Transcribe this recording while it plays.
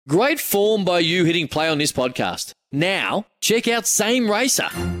Great form by you hitting play on this podcast. Now, check out Same Racer,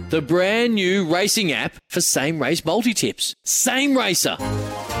 the brand new racing app for same race multi-tips. Same Racer.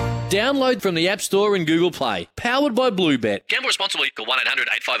 Download from the App Store and Google Play. Powered by Bluebet. Gamble responsibly. Call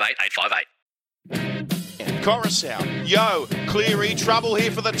 1-800-858-858. Coruscant, Yo, Cleary, trouble here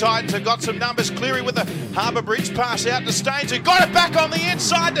for the Titans. Have got some numbers. Cleary with the Harbour Bridge pass out to Staines, who got it back on the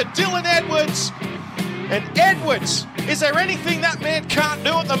inside to Dylan Edwards. And Edwards, is there anything that man can't do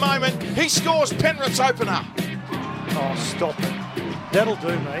at the moment? He scores Penrith's opener. Oh, stop it. That'll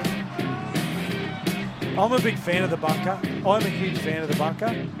do me. I'm a big fan of the bunker. I'm a huge fan of the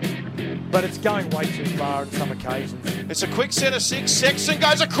bunker. But it's going way too far on some occasions. It's a quick set of 6. Sexton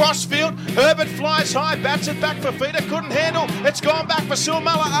goes across field. Herbert flies high, bats it back for Fifita. Couldn't handle. It's gone back for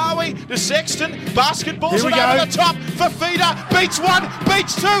Silmala Awi to Sexton. Basketballs it over the top for Fifita. Beats 1,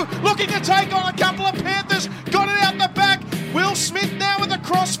 beats 2. Looking to take on a couple of Panthers. Got it out the back. Will Smith now with a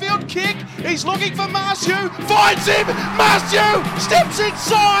crossfield kick. He's looking for Marciu. Finds him. Marciu steps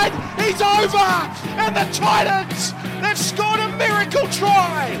inside. He's over. And the Titans, they've scored a miracle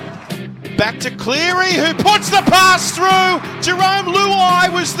try. Back to Cleary, who puts the pass through. Jerome Luai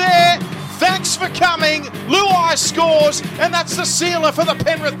was there. Thanks for coming. Luai scores, and that's the sealer for the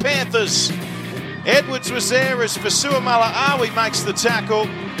Penrith Panthers. Edwards was there as Fasuamala Awi makes the tackle.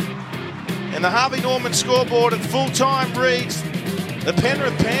 And the Harvey Norman scoreboard at full time reads the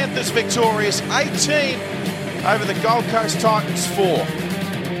Penrith Panthers victorious 18 over the Gold Coast Titans 4.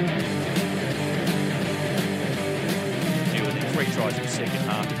 Three tries in the second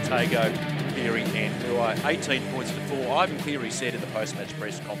half. Tago, Cleary and Luai. 18 points to 4. Ivan Cleary said in the post-match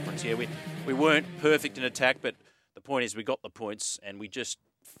press conference, we weren't perfect in attack, but the point is we got the points and we just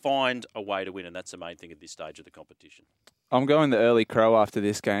find a way to win, and that's the main thing at this stage of the competition. I'm going the early crow after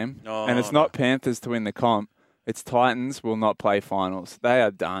this game, and it's not Panthers to win the comp. It's Titans will not play finals. They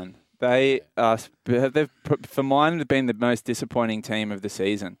are done. They've, for mine, been the most disappointing team of the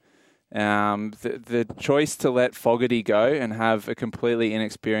season. The choice to let Fogarty go and have a completely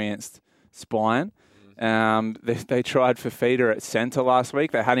inexperienced spine. They tried Fifita at centre last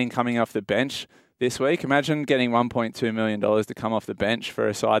week. They had him coming off the bench this week. Imagine getting $1.2 million to come off the bench for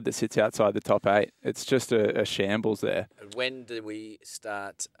a side that sits outside the top 8. It's just a shambles there. When do we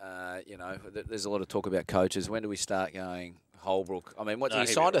start, there's a lot of talk about coaches. When do we start going Holbrook? I mean, he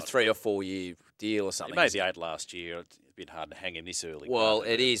signed a 3 or 4 year deal or something? He made the 8 last year. It's a bit hard to hang him this early. Well,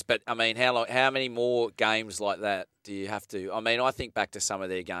 it is. But, I mean, how many more games like that do you have to? I mean, I think back to some of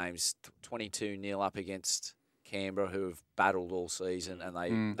their games, 22-0 up against Canberra, who have battled all season, and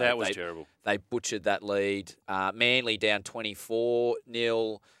that was terrible. They butchered that lead. Manly down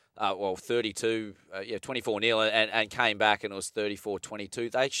 24-0, 24-0, and came back and it was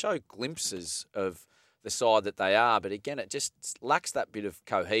 34-22. They show glimpses of the side that they are, but again, it just lacks that bit of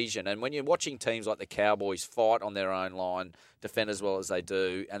cohesion. And when you're watching teams like the Cowboys fight on their own line, defend as well as they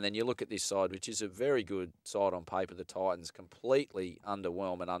do, and then you look at this side, which is a very good side on paper, the Titans completely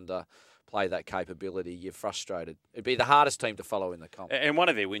underwhelm and underplay that capability, you're frustrated. It'd be the hardest team to follow in the comp. And one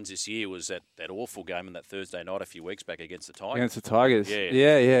of their wins this year was that awful game on that Thursday night a few weeks back against the Tigers. Against the Tigers.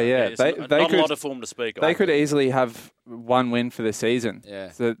 Yeah. They not a lot of form to speak of. They could easily have one win for the season.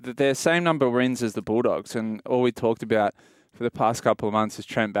 Yeah. So their same number of wins as the Bulldogs, and all we talked about for the past couple of months is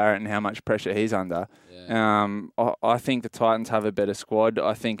Trent Barrett and how much pressure he's under. Yeah. I think the Titans have a better squad.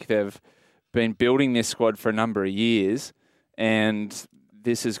 I think they've been building this squad for a number of years, and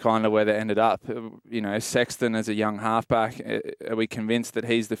this is kind of where they ended up. Sexton as a young halfback, are we convinced that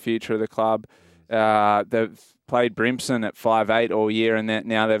he's the future of the club? They've played Brimson at 5'8" all year, and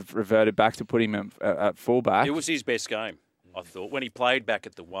now they've reverted back to putting him at fullback. It was his best game, I thought. When he played back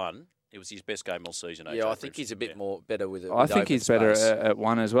at the 1, it was his best game all season. Yeah, I think he's a bit more better with it. I think he's better at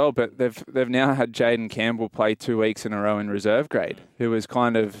 1 as well, but they've now had Jaden Campbell play 2 weeks in a row in reserve grade, who was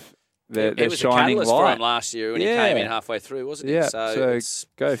kind of It was shining a catalyst for him last year when he came in halfway through, wasn't he? Yeah, so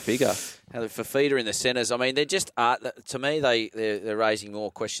go figure. Fifita in the centres, I mean, they're just to me they're raising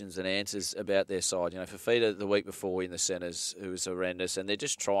more questions than answers about their side. Fifita the week before in the centres, who was horrendous, and they're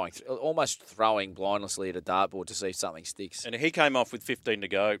just trying, almost throwing blindlessly at a dartboard to see if something sticks. And he came off with 15 to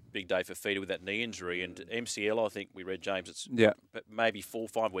go, big day for Fifita with that knee injury, and MCL, I think we read, James, it's maybe 4 or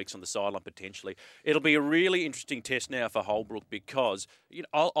 5 weeks on the sideline potentially. It'll be a really interesting test now for Holbrook because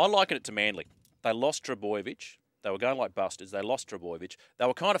I liken it to Manly. They lost Trbojevic. They were going like busters. They lost Trbojevic. They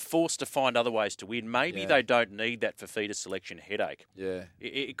were kind of forced to find other ways to win. Maybe they don't need that Fifita selection headache. Yeah.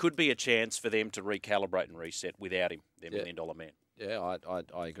 It could be a chance for them to recalibrate and reset without him, their $1 million man. Yeah,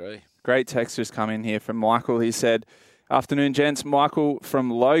 I agree. Great text just come in here from Michael. He said, "Afternoon, gents. Michael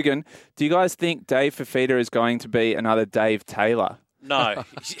from Logan. Do you guys think Dave Fifita is going to be another Dave Taylor? No.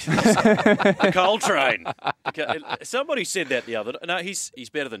 Coltrane. Somebody said that the other day. No, he's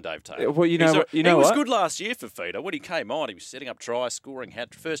better than Dave Taylor. Well, he was good last year for Feeder. When he came on, he was setting up tries, scoring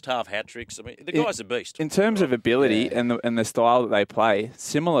first half hat-tricks. I mean, the guy's a beast. In terms of ability and the style that they play,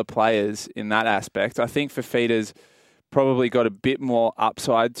 similar players in that aspect. I think Fifita's probably got a bit more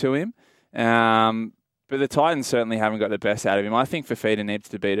upside to him. But the Titans certainly haven't got the best out of him. I think Fifita needs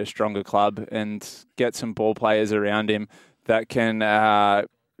to beat a stronger club and get some ball players around him that can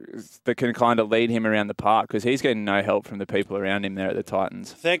kind of lead him around the park, because he's getting no help from the people around him there at the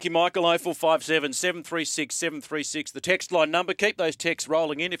Titans. Thank you, Michael. 0457 736 736. The text line number. Keep those texts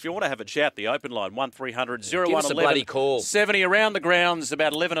rolling in. If you want to have a chat, the open line, 1300 0111. Give us a bloody call. 70 around the grounds,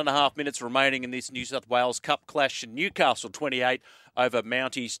 about 11 and a half minutes remaining in this New South Wales Cup clash. Newcastle 28 over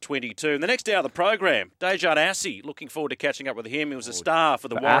Mounties 22. In the next hour of the program, Dejan Assi, looking forward to catching up with him. He was a star for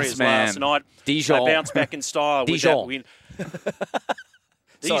the Warriors last night. Dijon. They bounced back in style with that win.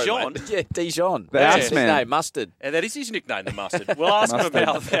 Dijon? Yeah, Dijon. That's his name, Mustard. And that is his nickname, the Mustard. We'll ask him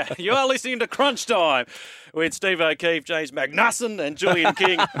about that. You are listening to Crunch Time with Steve O'Keefe, James Magnussen and Julian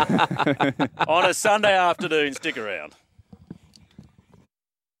King on a Sunday afternoon. Stick around.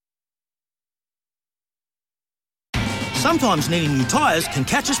 Sometimes needing new tyres can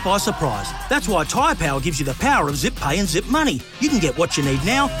catch us by surprise. That's why Tyre Power gives you the power of zip pay and zip money. You can get what you need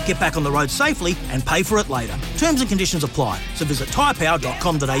now, get back on the road safely and pay for it later. Terms and conditions apply. So visit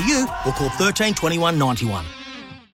tyrepower.com.au or call 13 21 91.